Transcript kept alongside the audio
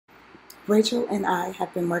Rachel and I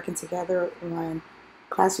have been working together on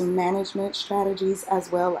classroom management strategies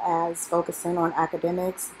as well as focusing on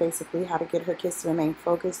academics, basically how to get her kids to remain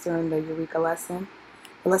focused during the Eureka lesson.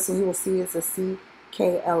 The lesson you will see is a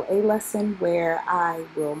CKLA lesson where I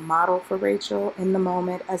will model for Rachel in the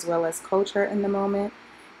moment as well as coach her in the moment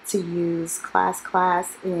to use class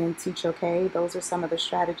and Teach OK. Those are some of the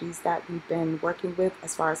strategies that we've been working with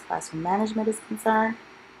as far as classroom management is concerned.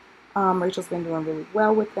 Rachel's been doing really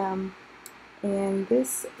well with them. And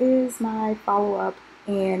this is my follow-up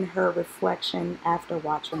and her reflection after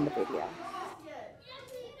watching the video.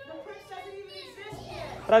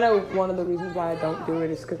 But I know one of the reasons why I don't do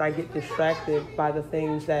it is because I get distracted by the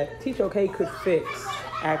things that Teach OK could fix,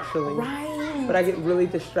 actually. Right. But I get really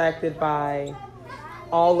distracted by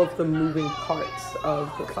all of the moving parts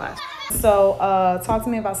of the class. So talk to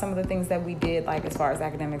me about some of the things that we did, like as far as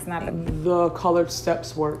academics, not the colored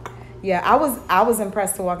steps work. Yeah, I was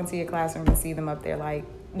impressed to walk into your classroom and see them up there. Like,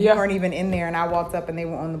 you weren't even in there, and I walked up and they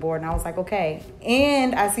were on the board, and I was like, okay.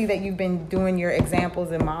 And I see that you've been doing your examples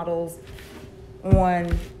and models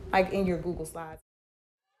on, like, in your Google Slides.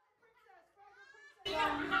 I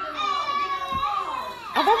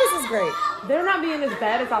thought this is great. They're not being as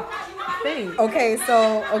bad as I think. Okay,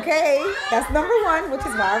 that's number one, which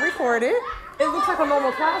is why I recorded. It looks like a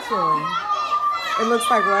normal classroom. It looks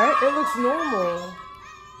like what? It looks normal.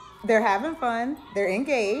 They're having fun. They're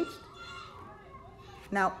engaged.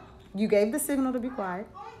 Now, you gave the signal to be quiet.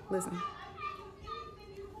 Listen.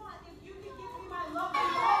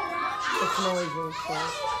 It's noisy. So.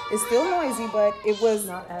 It's still noisy, but it was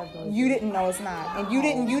not as noisy. You didn't know it's not, and you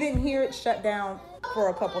didn't hear it shut down for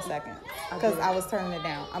a couple seconds because I was turning it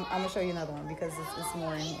down. I'm gonna show you another one because it's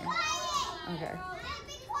more in here. Okay.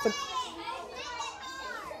 So,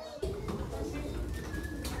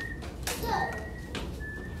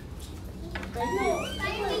 Thank you.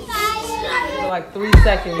 For like 3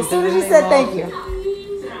 seconds. As soon as you said thank you.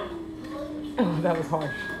 Oh, that was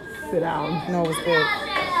harsh. Sit down. No, it was good.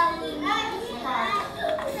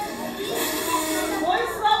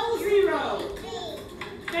 Voice level 0.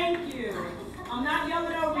 Thank you. I'm not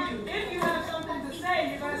yelling over you. If you have something to say,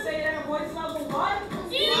 you're going to say it at voice level what?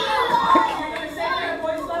 0. You're going to say it at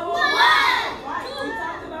voice level 1. Right. We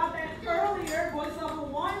talked about that earlier. Voice level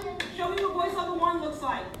 1. Show me what voice level 1 looks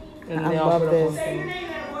like. I love this. Say your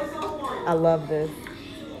name at voice level 1. I love this.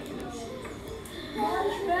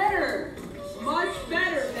 Much better. Much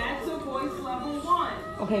better. That's a voice level 1.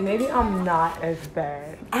 Okay, maybe I'm not as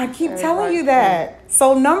bad. I keep telling you that.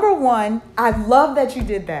 So number one, I love that you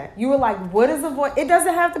did that. You were like, what is a voice? It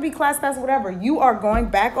doesn't have to be class, whatever. You are going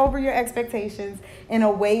back over your expectations in a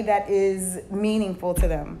way that is meaningful to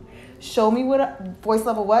them. Show me what voice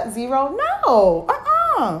level what? 0? No.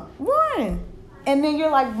 1. And then you're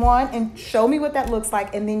like 1 and show me what that looks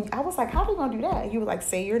like. And then I was like, how are we going to do that? And you were like,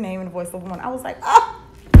 say your name in voice level 1. I was like,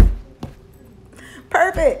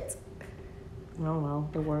 perfect. I don't know.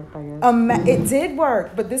 It worked, I guess. It did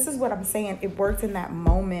work, but this is what I'm saying. It worked in that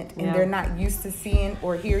moment, and they're not used to seeing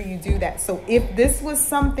or hear you do that. So if this was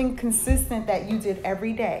something consistent that you did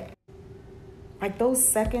every day, like those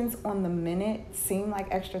seconds on the minute seemed like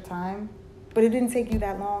extra time, but it didn't take you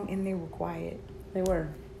that long, and they were quiet. They were.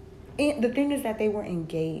 And the thing is that they were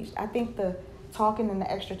engaged. I think the talking and the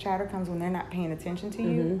extra chatter comes when they're not paying attention to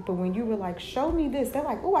you. But when you were like, show me this, they're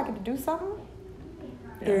like, oh, I get to do something.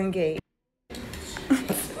 Yeah. They're engaged.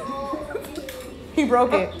 He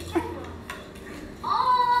broke it.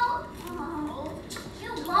 Oh,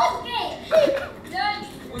 you broke it.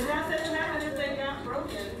 Was that saying that if they got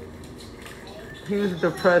broken? He was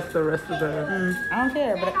depressed the rest of the... I don't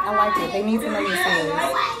care, but I like it. They need to know you're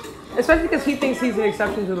serious. Especially because he thinks he's an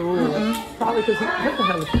exception to the rule. Probably because what the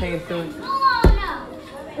hell is Kane doing?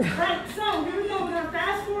 So, here we go. We're going to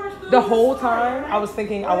fast forward through. The whole time, I was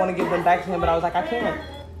thinking I want to give them back to him, but I was like, I can't.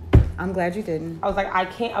 I'm glad you didn't. I was like, I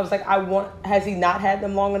can't. I was like, has he not had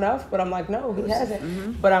them long enough? But I'm like, no, he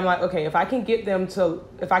hasn't. But I'm like, okay, if I can get them to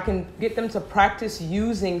practice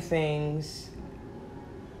using things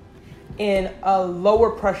in a lower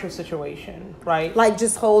pressure situation, right? Like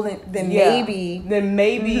just holding, then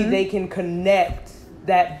maybe they can connect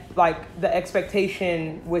that, like the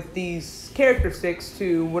expectation with these characteristics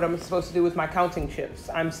to what I'm supposed to do with my counting chips.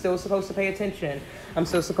 I'm still supposed to pay attention. I'm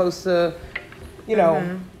still supposed to,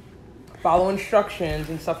 follow instructions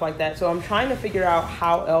and stuff like that. So I'm trying to figure out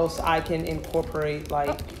how else I can incorporate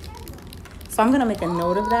So I'm going to make a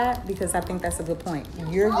note of that because I think that's a good point.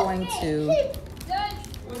 You're going to,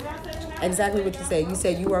 exactly what you said. You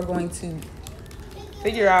said you are going to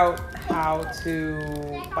figure out how to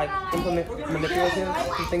implement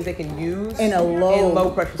manipulatives and things they can use in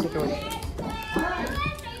low pressure situations.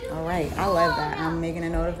 All Right. I love that. I'm making a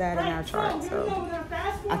note of that in our chart. So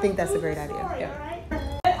I think that's a great idea.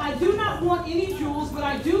 Yeah. I do not want any jewels, but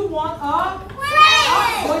I do want a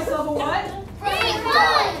voice level what?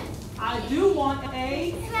 I do want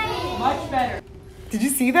a much better. Did you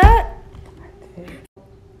see that?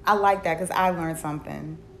 I like that because I learned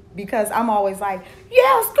something. Because I'm always like,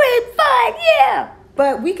 yeah, scream fun, yeah.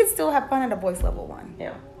 But we can still have fun at a voice level 1.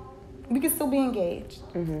 Yeah. We can still be engaged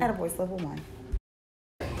at a voice level 1.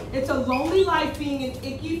 It's a lonely life being an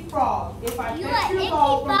icky frog. If I fetch your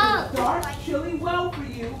ball from this dark, chilly well for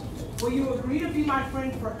you, will you agree to be my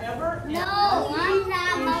friend forever? And love me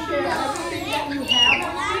and share everything that you have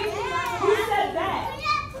with me? Who said that?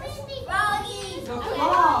 The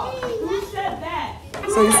frog. Who said that?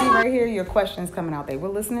 So you see right here, your questions coming out. They were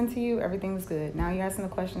listening to you. Everything was good. Now you're asking the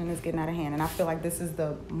question and it's getting out of hand. And I feel like this is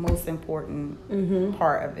the most important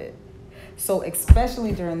part of it. So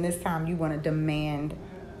especially during this time, you want to demand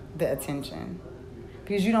the attention.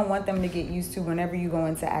 Because you don't want them to get used to whenever you go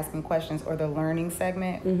into asking questions or the learning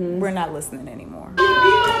segment, we're not listening anymore. Will you be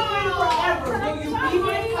my friend forever? Will you be my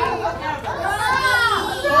friend forever?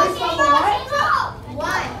 Voice level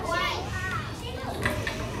what?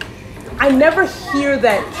 I never hear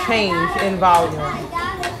that change in volume.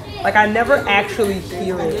 Like I never actually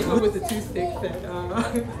hear it. With the 2 sticks that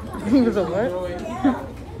He was a what?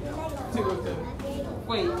 2 of them.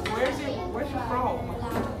 Wait, where's your frog?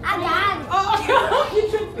 I got it. Oh, you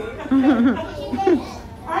should be.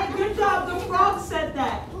 All right, good job. The frog said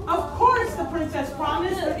that. Of course, the princess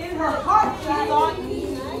promised, but in her heart she thought,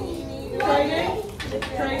 trade it.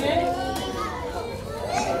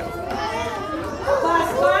 Class.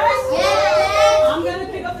 I'm gonna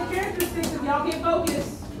pick up the characteristics if y'all get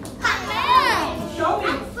focused. Show me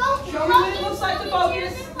what it looks like to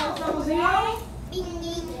focus. Level 0.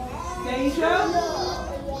 Deja.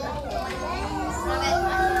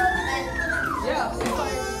 Yeah, it's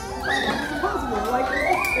impossible. Like, I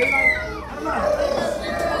don't know.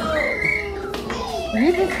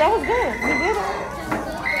 That was good. You did it.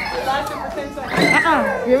 It lasted for 10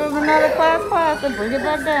 seconds. Give him another class and bring it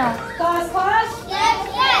back down. Class? Yes.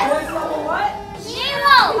 Voice level what? 0.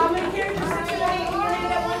 How many characteristics can you in your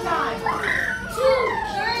hand at one time? 2,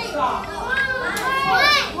 3, Stop. 1.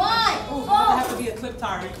 I have to be a clip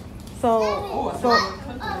tyrant. So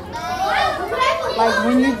like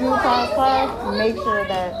when you do class, make sure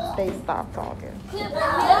that they stop talking. See,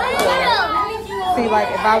 like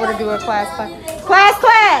if I were to do a class.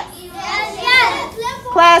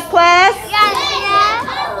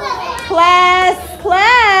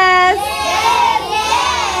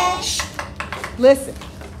 Listen,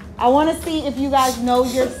 I want to see if you guys know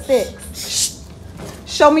your 6.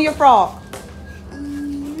 Show me your frog.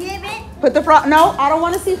 Put the frog. No, I don't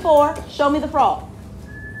want to see 4. Show me the frog.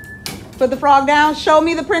 Put the frog down. Show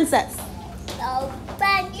me the princess.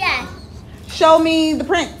 Show me the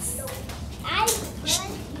prince.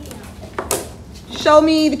 Show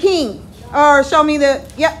me the king. Or show me the,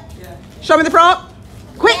 Show me the frog.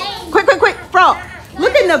 Quick. Frog.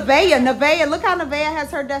 Look at Nevaeh. Look how Nevaeh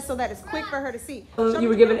has her desk so that it's quick for her to see. You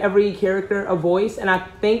were giving every character a voice, and I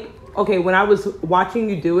think, okay, when I was watching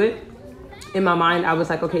you do it, in my mind, I was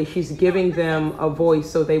like, okay, she's giving them a voice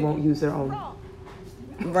so they won't use their own.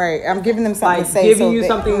 Right, I'm giving them something Like to say. giving you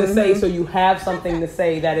something to say so you have something to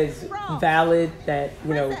say that is valid, that,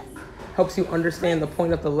 helps you understand the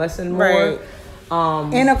point of the lesson more.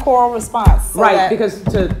 Right. In a choral response. So right, because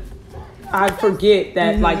I forget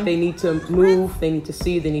that like they need to move, they need to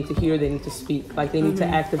see, they need to hear, they need to speak. Like they need to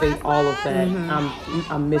activate all of that.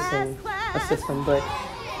 I'm missing a system, but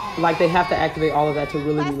like they have to activate all of that to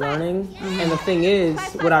really be learning. And the thing is,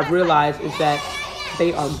 what I've realized is that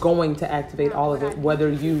they are going to activate all of it, whether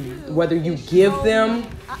you give them.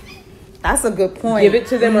 That's a good point. Give it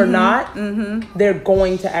to them or not, they're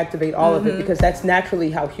going to activate all of it because that's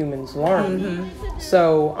naturally how humans learn.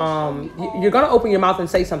 So you're going to open your mouth and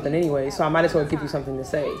say something anyway, so I might as well give you something to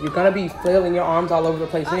say. You're going to be flailing your arms all over the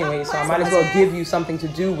place anyway, so I might as well give you something to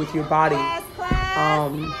do with your body.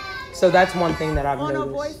 So that's one thing that I've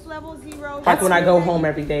noticed. Like when I go home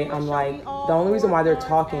every day, I'm like, the only reason why they're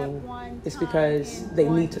talking is because they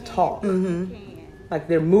need to talk. Like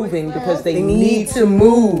they're moving because they need to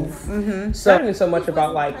move. So not even so much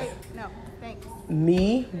about like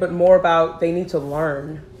me, but more about they need to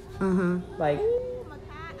learn. Like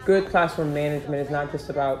good classroom management is not just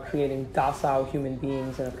about creating docile human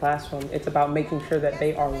beings in a classroom. It's about making sure that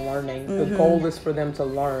they are learning. The goal is for them to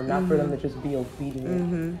learn, not for them to just be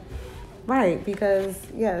obedient. Right, because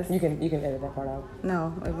yes. You can edit that part out.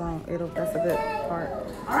 No, it won't. That's a good part.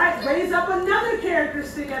 All right, raise up another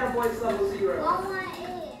characteristic at a voice level 0.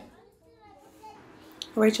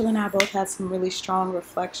 Rachel and I both had some really strong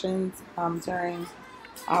reflections during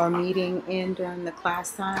our meeting and during the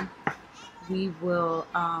class time. We will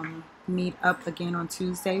meet up again on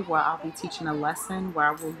Tuesday where I'll be teaching a lesson where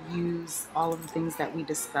I will use all of the things that we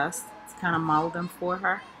discussed to kind of model them for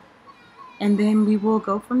her. And then we will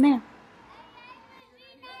go from there.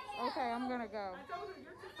 Okay, I'm gonna go.